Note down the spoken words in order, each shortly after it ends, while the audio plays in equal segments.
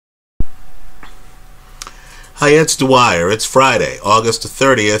Hi, it's Dwyer. It's Friday, August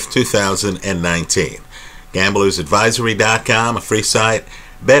 30th, 2019. GamblersAdvisory.com, a free site.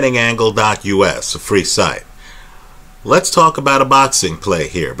 BettingAngle.us, a free site. Let's talk about a boxing play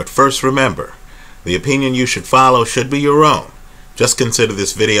here, but first remember, the opinion you should follow should be your own. Just consider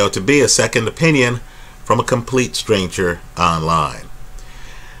this video to be a second opinion from a complete stranger online.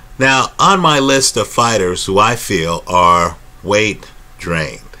 Now, on my list of fighters who I feel are weight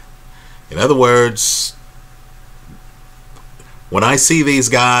drained. In other words, when I see these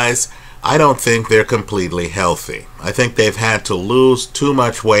guys, I don't think they're completely healthy. I think they've had to lose too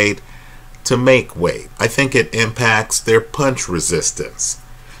much weight to make weight. I think it impacts their punch resistance.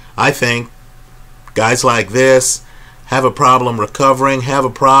 I think guys like this have a problem recovering, have a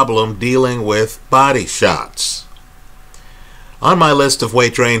problem dealing with body shots. On my list of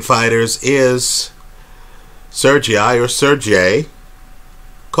weight drain fighters is Sergey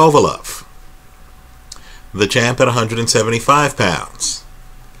Kovalev, the champ at 175 pounds.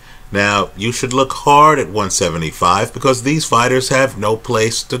 Now, you should look hard at 175 because these fighters have no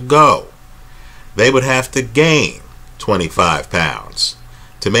place to go. They would have to gain 25 pounds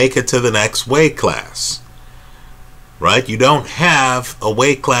to make it to the next weight class. Right? You don't have a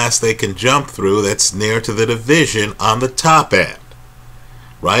weight class they can jump through that's near to the division on the top end.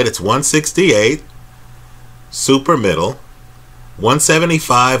 Right? It's 168, super middle,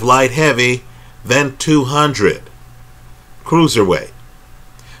 175 light heavy, then 200 cruiserweight.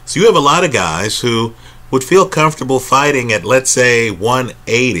 So you have a lot of guys who would feel comfortable fighting at, let's say,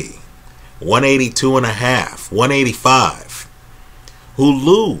 180, 182 and a half, 185, who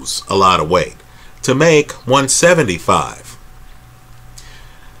lose a lot of weight to make 175.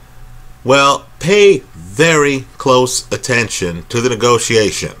 Well, pay very close attention to the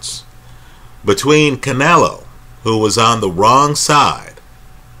negotiations between Canelo, who was on the wrong side,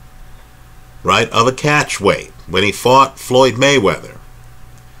 right, of a catchweight when he fought Floyd Mayweather,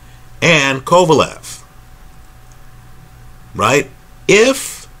 and Kovalev, right?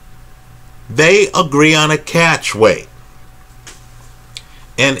 If they agree on a catchweight,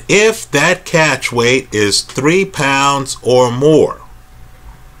 and if that catchweight is 3 pounds or more,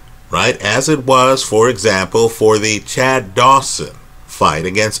 right, as it was, for example, for the Chad Dawson fight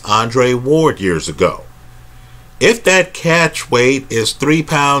against Andre Ward years ago, if that catchweight is 3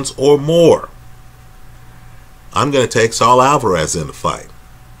 pounds or more, I'm going to take Saul Alvarez in the fight.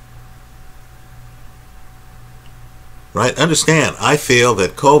 Right? Understand, I feel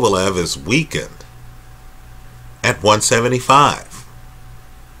that Kovalev is weakened at 175.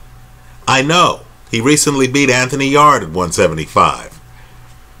 I know he recently beat Anthony Yarde at 175.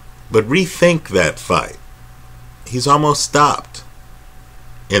 But rethink that fight. He's almost stopped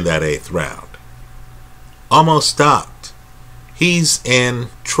in that 8th round. Almost stopped. He's in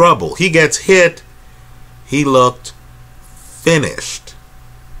trouble. He gets hit. He looked finished.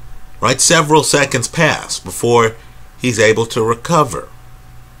 Right? Several seconds pass before he's able to recover.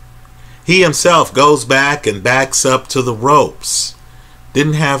 He himself goes back and backs up to the ropes.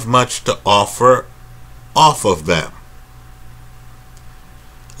 Didn't have much to offer off of them.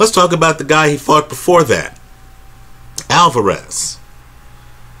 Let's talk about the guy he fought before that, Alvarez.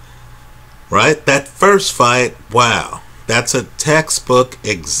 Right? That first fight, wow, that's a textbook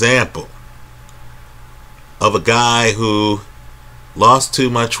example of a guy who lost too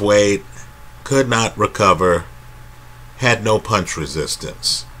much weight, could not recover, had no punch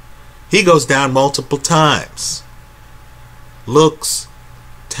resistance. He goes down multiple times. Looks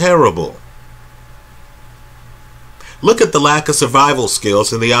terrible. Look at the lack of survival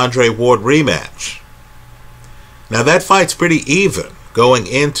skills in the Andre Ward rematch. Now that fight's pretty even going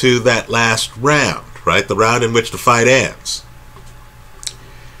into that last round, right? The round in which the fight ends.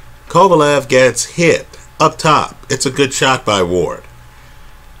 Kovalev gets hit up top. It's a good shot by Ward.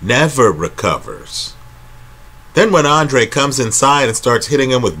 Never recovers. Then when Andre comes inside and starts hitting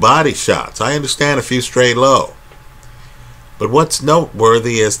him with body shots, I understand a few straight low. But what's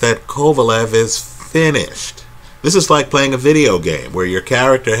noteworthy is that Kovalev is finished. This is like playing a video game where your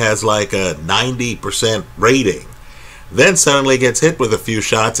character has like a 90% rating. Then suddenly gets hit with a few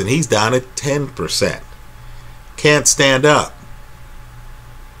shots and he's down at 10%. Can't stand up.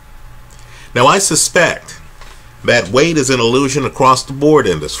 Now I suspect that weight is an illusion across the board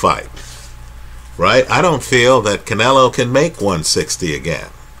in this fight. Right? I don't feel that Canelo can make 160 again.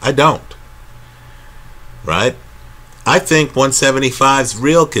 I don't. Right? I think 175 is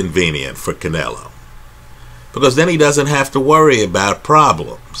real convenient for Canelo. Because then he doesn't have to worry about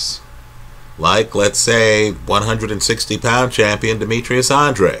problems. Like, let's say, 160-pound champion Demetrius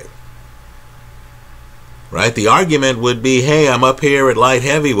Andrade. Right? The argument would be, hey, I'm up here at light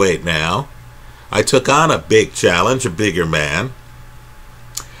heavyweight now. I took on a big challenge, a bigger man.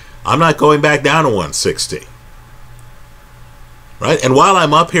 I'm not going back down to 160. Right? And while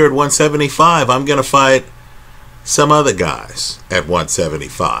I'm up here at 175, I'm going to fight some other guys at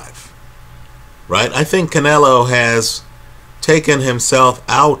 175. Right? I think Canelo has taken himself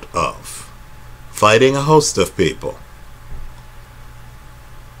out of fighting a host of people.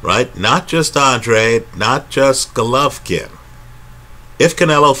 Right? Not just Andre, not just Golovkin. If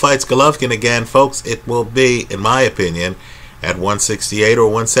Canelo fights Golovkin again, folks, it will be, in my opinion, at 168 or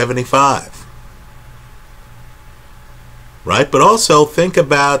 175. Right? But also think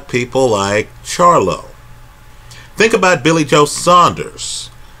about people like Charlo. Think about Billy Joe Saunders,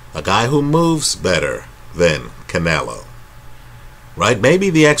 a guy who moves better than Canelo. Right? Maybe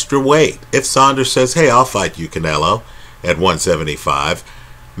the extra weight. If Saunders says, hey, I'll fight you, Canelo, at 175,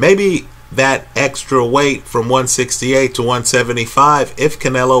 maybe that extra weight from 168 to 175, if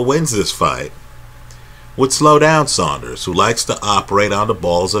Canelo wins this fight, would slow down Saunders, who likes to operate on the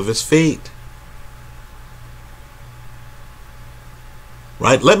balls of his feet.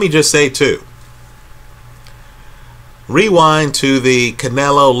 Right? Let me just say, too, rewind to the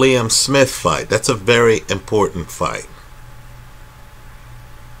Canelo-Liam Smith fight. That's a very important fight.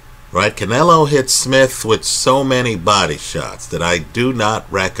 Right? Canelo hit Smith with so many body shots that I do not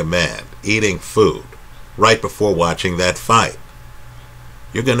recommend eating food right before watching that fight.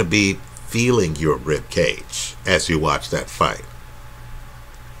 You're going to be feeling your rib cage as you watch that fight.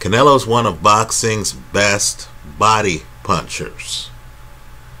 Canelo's one of boxing's best body punchers.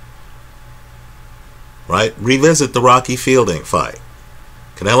 Right? Revisit the Rocky Fielding fight.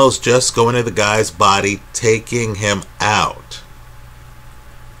 Canelo's just going to the guy's body, taking him out.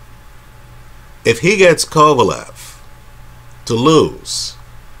 If he gets Kovalev to lose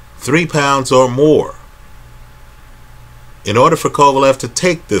 3 pounds or more, in order for Kovalev to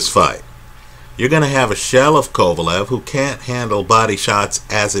take this fight, you're going to have a shell of Kovalev who can't handle body shots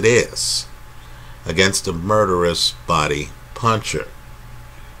as it is against a murderous body puncher.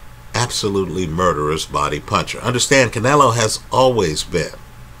 Absolutely murderous body puncher. Understand, Canelo has always been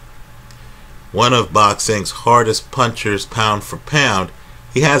one of boxing's hardest punchers pound for pound.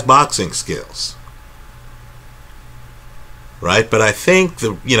 He has boxing skills. Right? But I think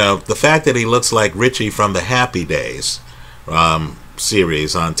the fact that he looks like Richie from the Happy Days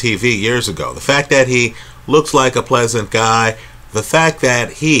series on TV years ago, the fact that he looks like a pleasant guy, the fact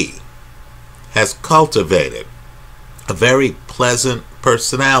that he has cultivated a very pleasant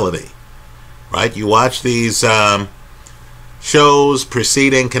personality. Right? You watch these shows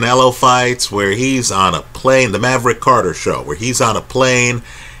preceding Canelo fights where he's on a plane, the Maverick Carter show, where he's on a plane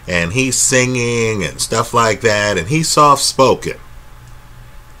and he's singing and stuff like that, and he's soft-spoken.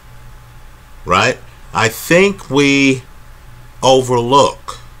 Right? I think we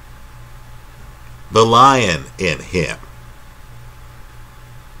overlook the lion in him.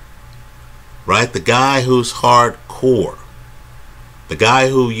 Right? The guy who's hardcore. The guy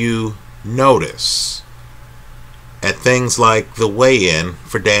who you notice at things like the weigh-in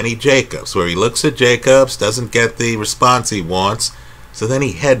for Danny Jacobs, where he looks at Jacobs, doesn't get the response he wants, so then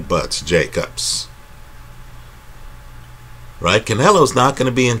he headbutts Jacobs. Right? Canelo's not going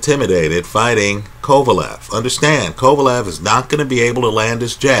to be intimidated fighting Kovalev. Understand, Kovalev is not going to be able to land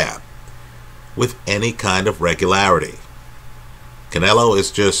his jab with any kind of regularity. Canelo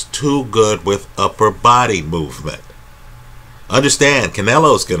is just too good with upper body movement. Understand,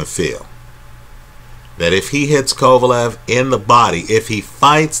 Canelo's going to feel that if he hits Kovalev in the body, if he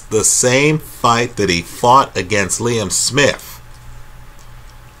fights the same fight that he fought against Liam Smith,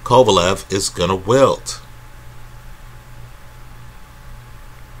 Kovalev is going to wilt.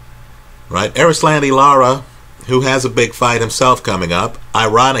 Right? Erislandy Lara, who has a big fight himself coming up,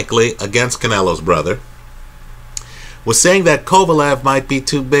 ironically against Canelo's brother, was saying that Kovalev might be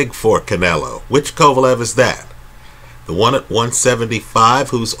too big for Canelo. Which Kovalev is that? The one at 175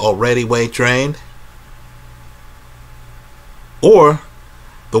 who's already weight trained? Or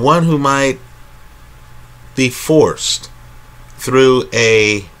the one who might be forced through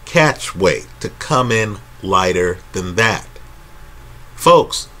a catch weight to come in lighter than that?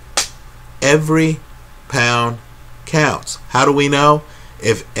 Folks, every pound counts. How do we know?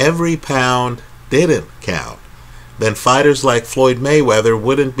 If every pound didn't count, then fighters like Floyd Mayweather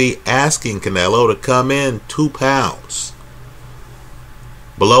wouldn't be asking Canelo to come in 2 pounds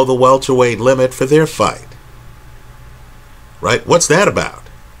below the welterweight limit for their fight. Right? What's that about?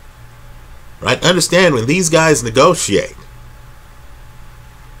 Right? Understand, when these guys negotiate,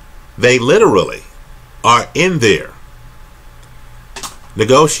 they literally are in there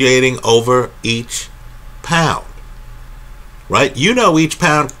negotiating over each pound. Right? You know each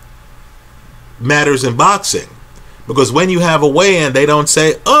pound matters in boxing. Because when you have a weigh-in, they don't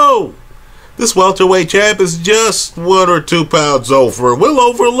say, oh, this welterweight champ is just 1 or 2 pounds over. We'll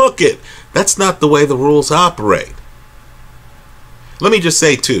overlook it. That's not the way the rules operate. Let me just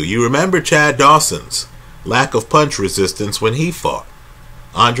say, too, you remember Chad Dawson's lack of punch resistance when he fought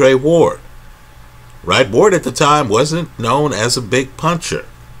Andre Ward. Right? Ward at the time wasn't known as a big puncher.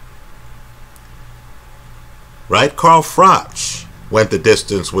 Right? Carl Froch went the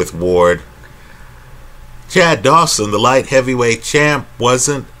distance with Ward. Chad Dawson, the light heavyweight champ,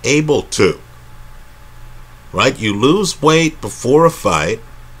 wasn't able to. Right? You lose weight before a fight.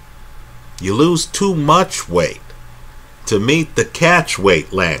 You lose too much weight to meet the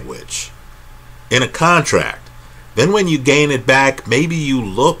catchweight language in a contract. Then when you gain it back, maybe you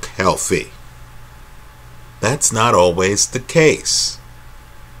look healthy. That's not always the case.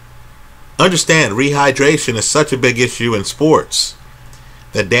 Understand, rehydration is such a big issue in sports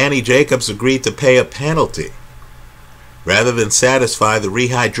that Danny Jacobs agreed to pay a penalty rather than satisfy the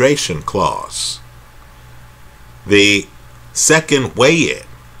rehydration clause. The second weigh-in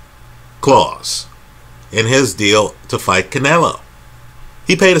clause in his deal to fight Canelo.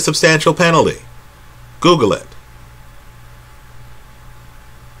 He paid a substantial penalty. Google it.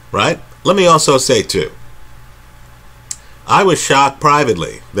 Right? Let me also say, too, I was shocked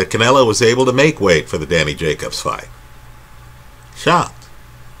privately that Canelo was able to make weight for the Danny Jacobs fight. Shocked.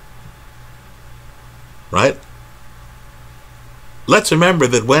 Right? Let's remember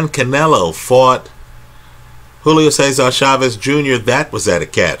that when Canelo fought Julio Cesar Chavez Jr., that was at a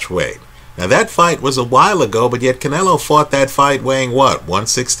catchweight. Now that fight was a while ago, but yet Canelo fought that fight weighing what,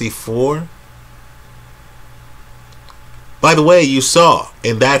 164? By the way, you saw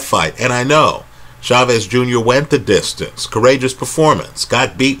in that fight, and I know, Chavez Jr. went the distance. Courageous performance.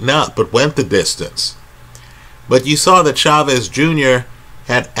 Got beaten up, but went the distance. But you saw that Chavez Jr.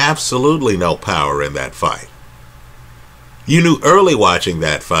 had absolutely no power in that fight. You knew early watching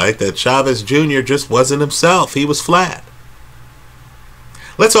that fight that Chavez Jr. just wasn't himself. He was flat.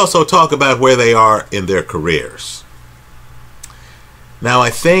 Let's also talk about where they are in their careers. Now, I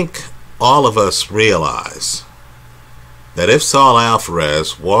think all of us realize that if Saul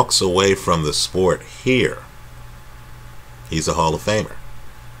Alvarez walks away from the sport here, he's a Hall of Famer.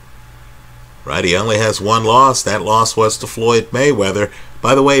 Right? He only has one loss. That loss was to Floyd Mayweather.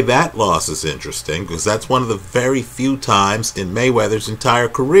 By the way, that loss is interesting because that's one of the very few times in Mayweather's entire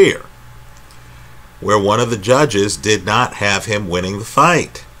career where one of the judges did not have him winning the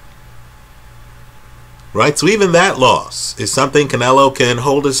fight. Right? So even that loss is something Canelo can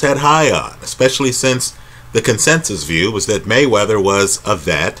hold his head high on, especially since the consensus view was that Mayweather was a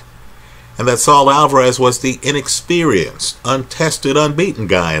vet and that Saul Alvarez was the inexperienced, untested, unbeaten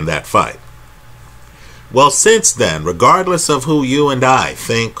guy in that fight. Well, since then, regardless of who you and I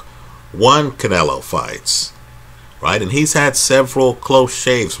think won Canelo fights, right, and he's had several close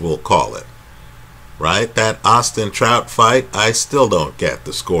shaves, we'll call it, right, that Austin Trout fight, I still don't get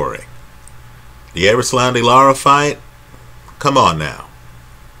the scoring. The Erislandy Lara fight, come on now.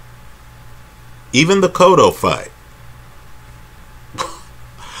 Even the Cotto fight,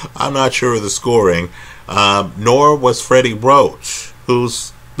 I'm not sure of the scoring, nor was Freddie Roach,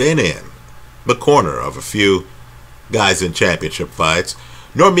 who's been in the corner of a few guys in championship fights,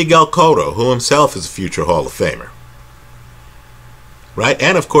 nor Miguel Cotto, who himself is a future Hall of Famer. Right?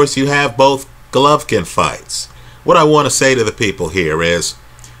 And of course you have both Golovkin fights. What I want to say to the people here is,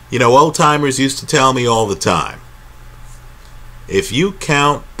 you know, old timers used to tell me all the time, if you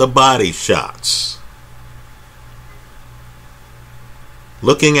count the body shots,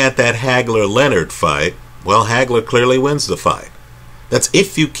 looking at that Hagler-Leonard fight, well, Hagler clearly wins the fight. That's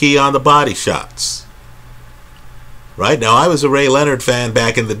if you key on the body shots. Right? Now, I was a Ray Leonard fan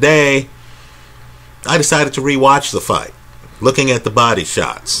back in the day. I decided to rewatch the fight, looking at the body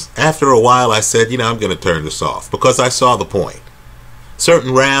shots. After a while, I said, you know, I'm going to turn this off because I saw the point.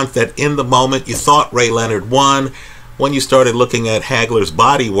 Certain rounds that in the moment you thought Ray Leonard won, when you started looking at Hagler's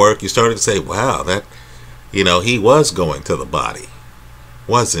body work, you started to say, wow, that, you know, he was going to the body,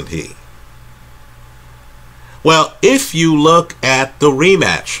 wasn't he? Well, if you look at the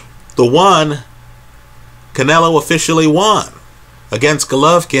rematch, the one Canelo officially won against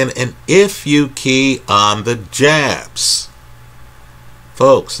Golovkin, and if you key on the jabs,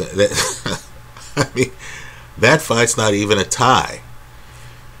 folks, I mean, that fight's not even a tie.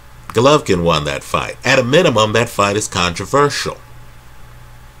 Golovkin won that fight. At a minimum, that fight is controversial.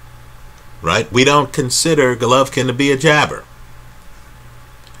 Right? We don't consider Golovkin to be a jabber.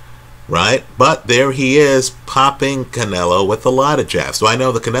 Right? But there he is popping Canelo with a lot of jabs. So I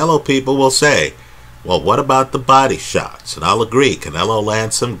know the Canelo people will say, Well, what about the body shots? And I'll agree, Canelo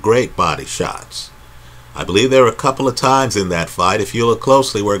lands some great body shots. I believe there were a couple of times in that fight, if you look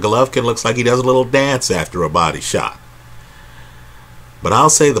closely, where Golovkin looks like he does a little dance after a body shot. But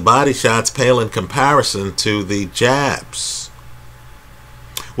I'll say the body shots pale in comparison to the jabs.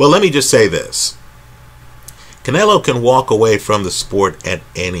 Well, let me just say this. Canelo can walk away from the sport at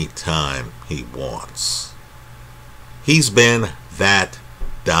any time he wants. He's been that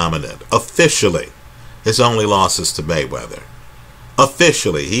dominant. Officially, his only loss is to Mayweather.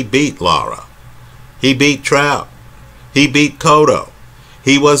 Officially, he beat Lara. He beat Trout. He beat Cotto.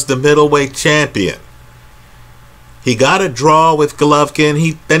 He was the middleweight champion. He got a draw with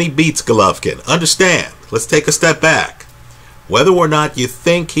Golovkin. Then he beats Golovkin. Understand, let's take a step back. Whether or not you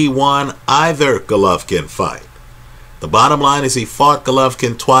think he won either Golovkin fight, the bottom line is he fought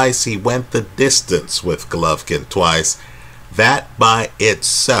Golovkin twice. He went the distance with Golovkin twice. That by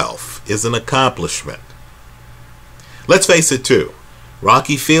itself is an accomplishment. Let's face it too.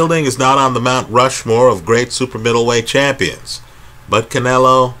 Rocky Fielding is not on the Mount Rushmore of great super middleweight champions. But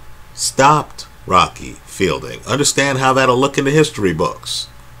Canelo stopped Rocky Fielding. Understand how that'll look in the history books.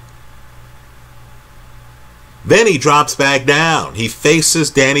 Then he drops back down. He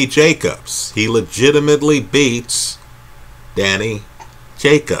faces Danny Jacobs. He legitimately beats Danny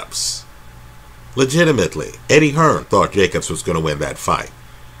Jacobs. Legitimately. Eddie Hearn thought Jacobs was going to win that fight.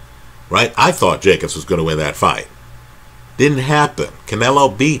 Right? I thought Jacobs was going to win that fight. Didn't happen.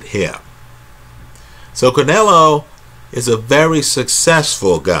 Canelo beat him. So Canelo is a very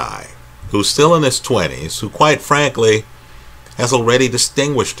successful guy who's still in his 20s, who quite frankly has already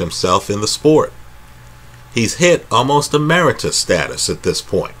distinguished himself in the sport. He's hit almost emeritus status at this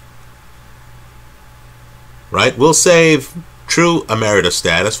point. Right? We'll save true emeritus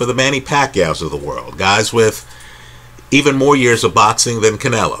status for the Manny Pacquiaos of the world, guys with even more years of boxing than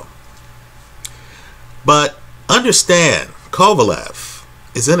Canelo. But understand, Kovalev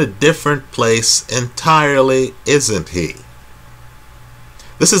is in a different place entirely, isn't he?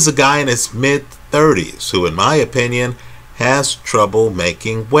 This is a guy in his mid-30s who, in my opinion, has trouble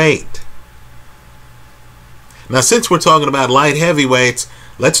making weight. Now, since we're talking about light heavyweights,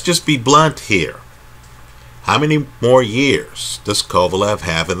 let's just be blunt here. How many more years does Kovalev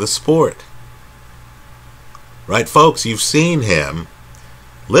have in the sport? Right, folks, you've seen him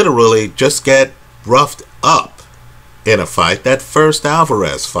literally just get roughed up in a fight, that first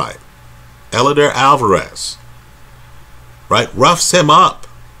Alvarez fight. Eleider Alvarez, right, roughs him up.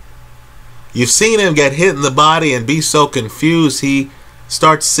 You've seen him get hit in the body and be so confused he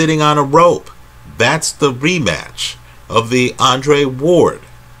starts sitting on a rope. That's the rematch of the Andre Ward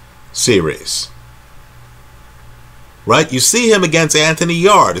series. Right? You see him against Anthony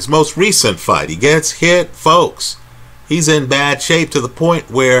Yarde, his most recent fight. He gets hit, folks. He's in bad shape to the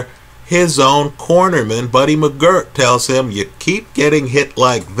point where his own cornerman, Buddy McGirt, tells him, you keep getting hit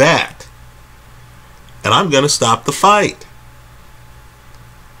like that, and I'm going to stop the fight.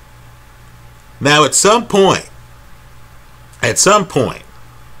 Now, at some point,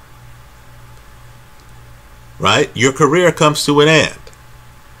 right, your career comes to an end.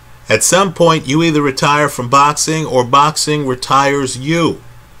 At some point, you either retire from boxing or boxing retires you.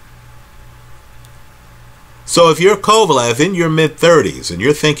 So if you're Kovalev in your mid-30s and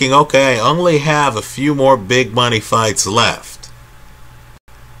you're thinking, okay, I only have a few more big money fights left,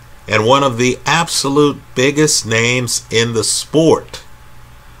 and one of the absolute biggest names in the sport,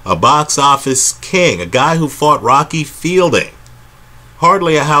 a box office king, a guy who fought Rocky Fielding,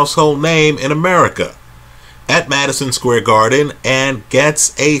 hardly a household name in America, at Madison Square Garden, and gets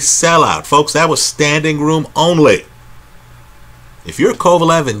a sellout. Folks, that was standing room only. If you're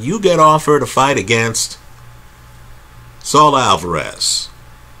Kovalev and you get offered a fight against Saul Alvarez,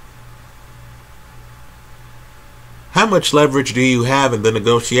 how much leverage do you have in the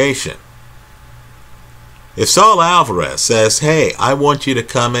negotiation? If Saul Alvarez says, hey, I want you to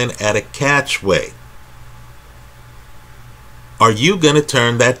come in at a catch weight, are you going to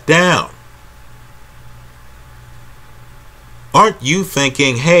turn that down? Aren't you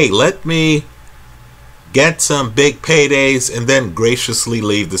thinking, hey, let me get some big paydays and then graciously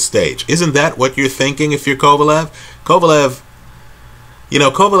leave the stage? Isn't that what you're thinking if you're Kovalev? Kovalev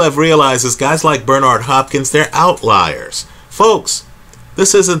realizes guys like Bernard Hopkins, they're outliers. Folks,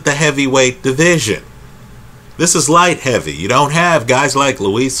 this isn't the heavyweight division. This is light heavy. You don't have guys like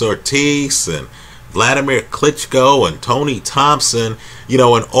Luis Ortiz and Vladimir Klitschko and Tony Thompson,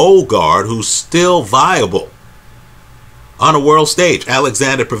 an old guard who's still viable on a world stage.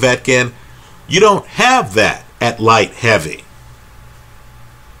 Alexander Povetkin, you don't have that at light heavy.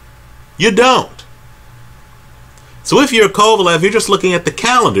 You don't. So if you're Kovalev, you're just looking at the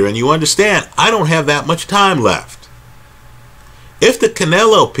calendar and you understand, I don't have that much time left. If the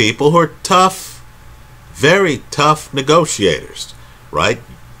Canelo people, who are tough, very tough negotiators, right?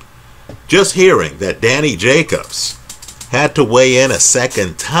 Just hearing that Danny Jacobs had to weigh in a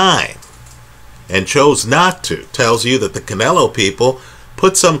second time and chose not to tells you that the Canelo people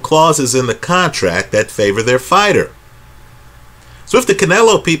put some clauses in the contract that favor their fighter. So if the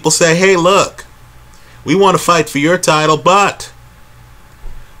Canelo people say, hey, look, we want to fight for your title, but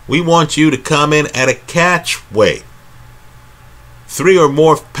we want you to come in at a catch weight, 3 or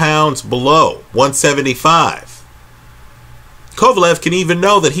more pounds below 175. Kovalev can even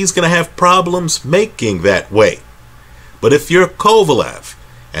know that he's going to have problems making that weight. But if you're Kovalev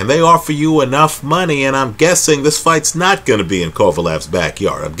and they offer you enough money, and I'm guessing this fight's not going to be in Kovalev's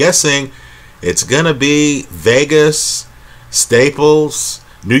backyard. I'm guessing it's going to be Vegas, Staples,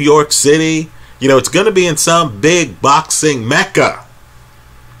 New York City. You know, it's going to be in some big boxing mecca.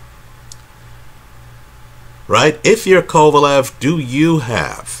 Right? If you're Kovalev, do you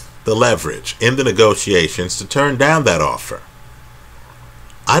have the leverage in the negotiations to turn down that offer?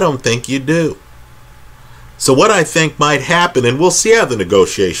 I don't think you do. So what I think might happen, and we'll see how the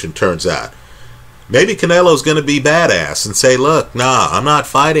negotiation turns out. Maybe Canelo's going to be badass and say, look, nah, I'm not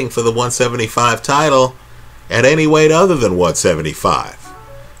fighting for the 175 title at any weight other than 175.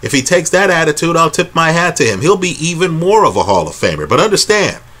 If he takes that attitude, I'll tip my hat to him. He'll be even more of a Hall of Famer. But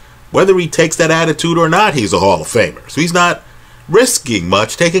understand, whether he takes that attitude or not, he's a Hall of Famer. So he's not risking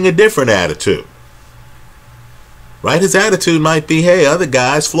much taking a different attitude. Right? His attitude might be, hey, other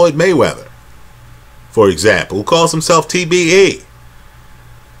guys, Floyd Mayweather, for example, who calls himself TBE,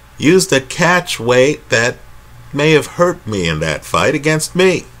 used a catch weight that may have hurt me in that fight against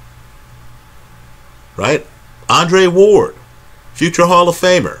me. Right? Andre Ward, future Hall of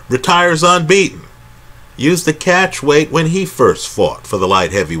Famer, retires unbeaten, used the catch weight when he first fought for the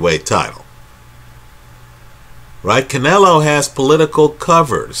light heavyweight title. Right? Canelo has political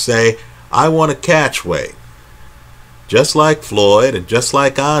cover to say, I want a catch weight. Just like Floyd and just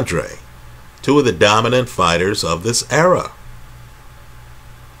like Andre, two of the dominant fighters of this era.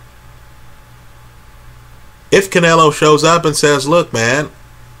 If Canelo shows up and says, look, man,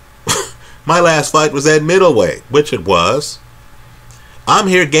 my last fight was at middleweight, which it was. I'm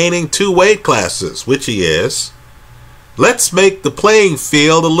here gaining 2 weight classes, which he is. Let's make the playing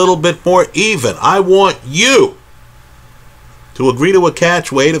field a little bit more even. I want you to agree to a catch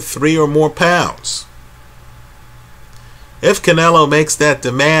weight of 3 or more pounds. If Canelo makes that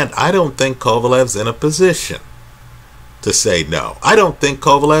demand, I don't think Kovalev's in a position to say no. I don't think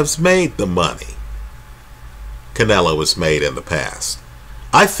Kovalev's made the money Canelo has made in the past.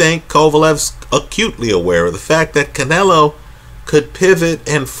 I think Kovalev's acutely aware of the fact that Canelo could pivot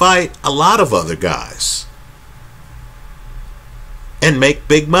and fight a lot of other guys and make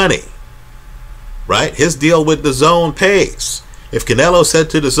big money. Right? His deal with the Zone pays. If Canelo said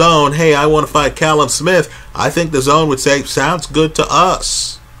to the Zone, hey, I want to fight Callum Smith, I think the Zone would say, sounds good to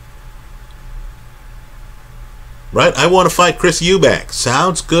us. Right? I want to fight Chris Eubank.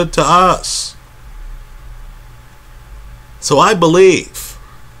 Sounds good to us. So I believe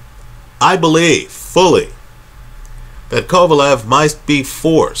fully that Kovalev might be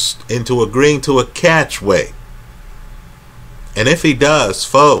forced into agreeing to a catch weight. And if he does,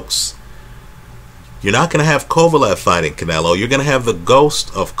 folks, you're not going to have Kovalev fighting Canelo. You're going to have the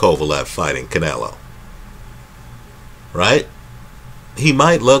ghost of Kovalev fighting Canelo. Right? He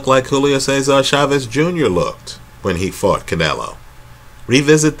might look like Julio Cesar Chavez Jr. looked when he fought Canelo.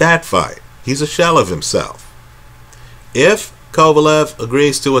 Revisit that fight. He's a shell of himself. If Kovalev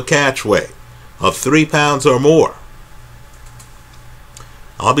agrees to a catch weight of 3 pounds or more,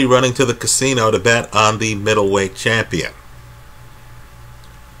 I'll be running to the casino to bet on the middleweight champion.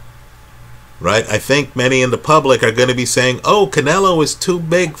 Right? I think many in the public are going to be saying, oh, Canelo is too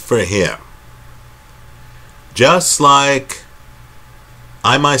big for him. Just like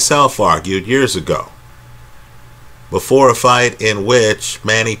I myself argued years ago, before a fight in which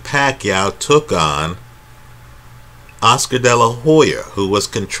Manny Pacquiao took on Oscar De La Hoya, who was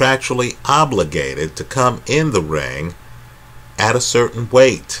contractually obligated to come in the ring at a certain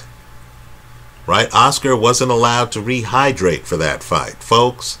weight. Right? Oscar wasn't allowed to rehydrate for that fight.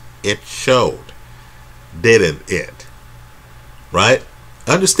 Folks, it showed. Didn't it? Right?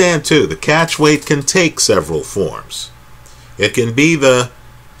 Understand too, the catch weight can take several forms. It can be the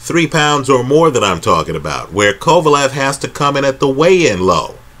 3 pounds or more that I'm talking about, where Kovalev has to come in at the weigh-in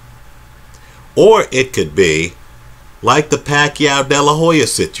low. Or it could be like the Pacquiao De La Hoya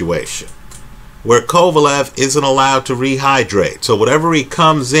situation, where Kovalev isn't allowed to rehydrate. So whatever he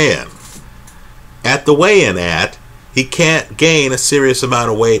comes in at the weigh-in at, He can't gain a serious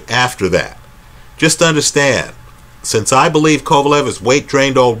amount of weight after that. Just understand, since I believe Kovalev is weight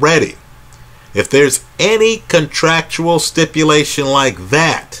drained already, if there's any contractual stipulation like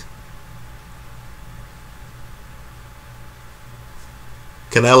that,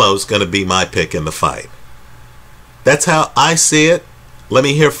 Canelo's going to be my pick in the fight. That's how I see it. Let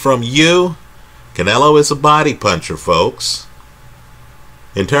me hear from you. Canelo is a body puncher, folks.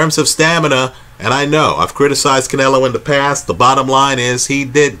 In terms of stamina, and I know I've criticized Canelo in the past, the bottom line is he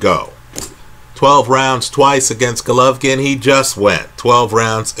did go 12 rounds twice against Golovkin. He just went 12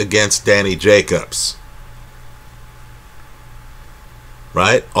 rounds against Danny Jacobs.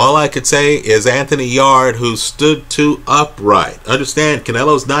 Right? All I could say is Anthony Yarde, who stood too upright. Understand,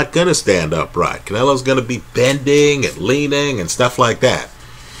 Canelo's not going to stand upright. Canelo's going to be bending and leaning and stuff like that.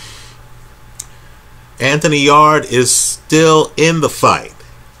 Anthony Yarde is still in the fight.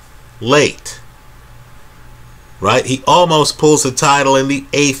 Late. Right? He almost pulls the title in the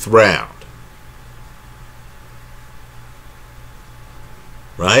 8th round.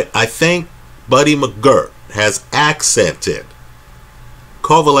 Right? I think Buddy McGirt has accented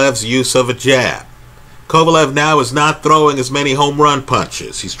Kovalev's use of a jab. Kovalev now is not throwing as many home run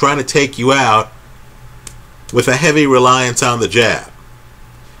punches. He's trying to take you out with a heavy reliance on the jab.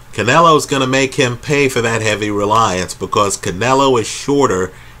 Canelo's going to make him pay for that heavy reliance because Canelo is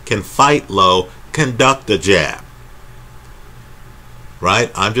shorter, can fight low, conduct a jab.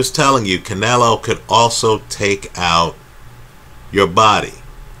 Right? I'm just telling you, Canelo could also take out your body.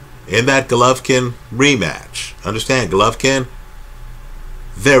 In that Golovkin rematch, understand, Golovkin,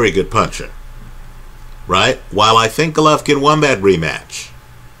 very good puncher. Right? While I think Golovkin won that rematch,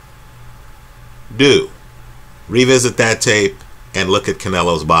 do revisit that tape and look at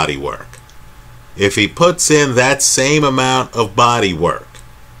Canelo's body work. If he puts in that same amount of body work,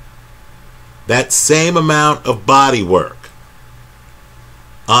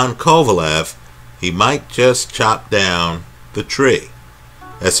 on Kovalev, he might just chop down the tree.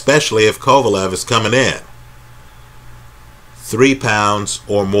 Especially if Kovalev is coming in 3 pounds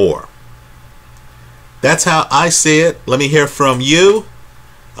or more. That's how I see it. Let me hear from you.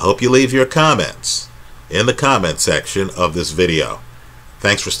 I hope you leave your comments in the comment section of this video.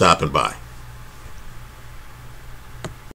 Thanks for stopping by.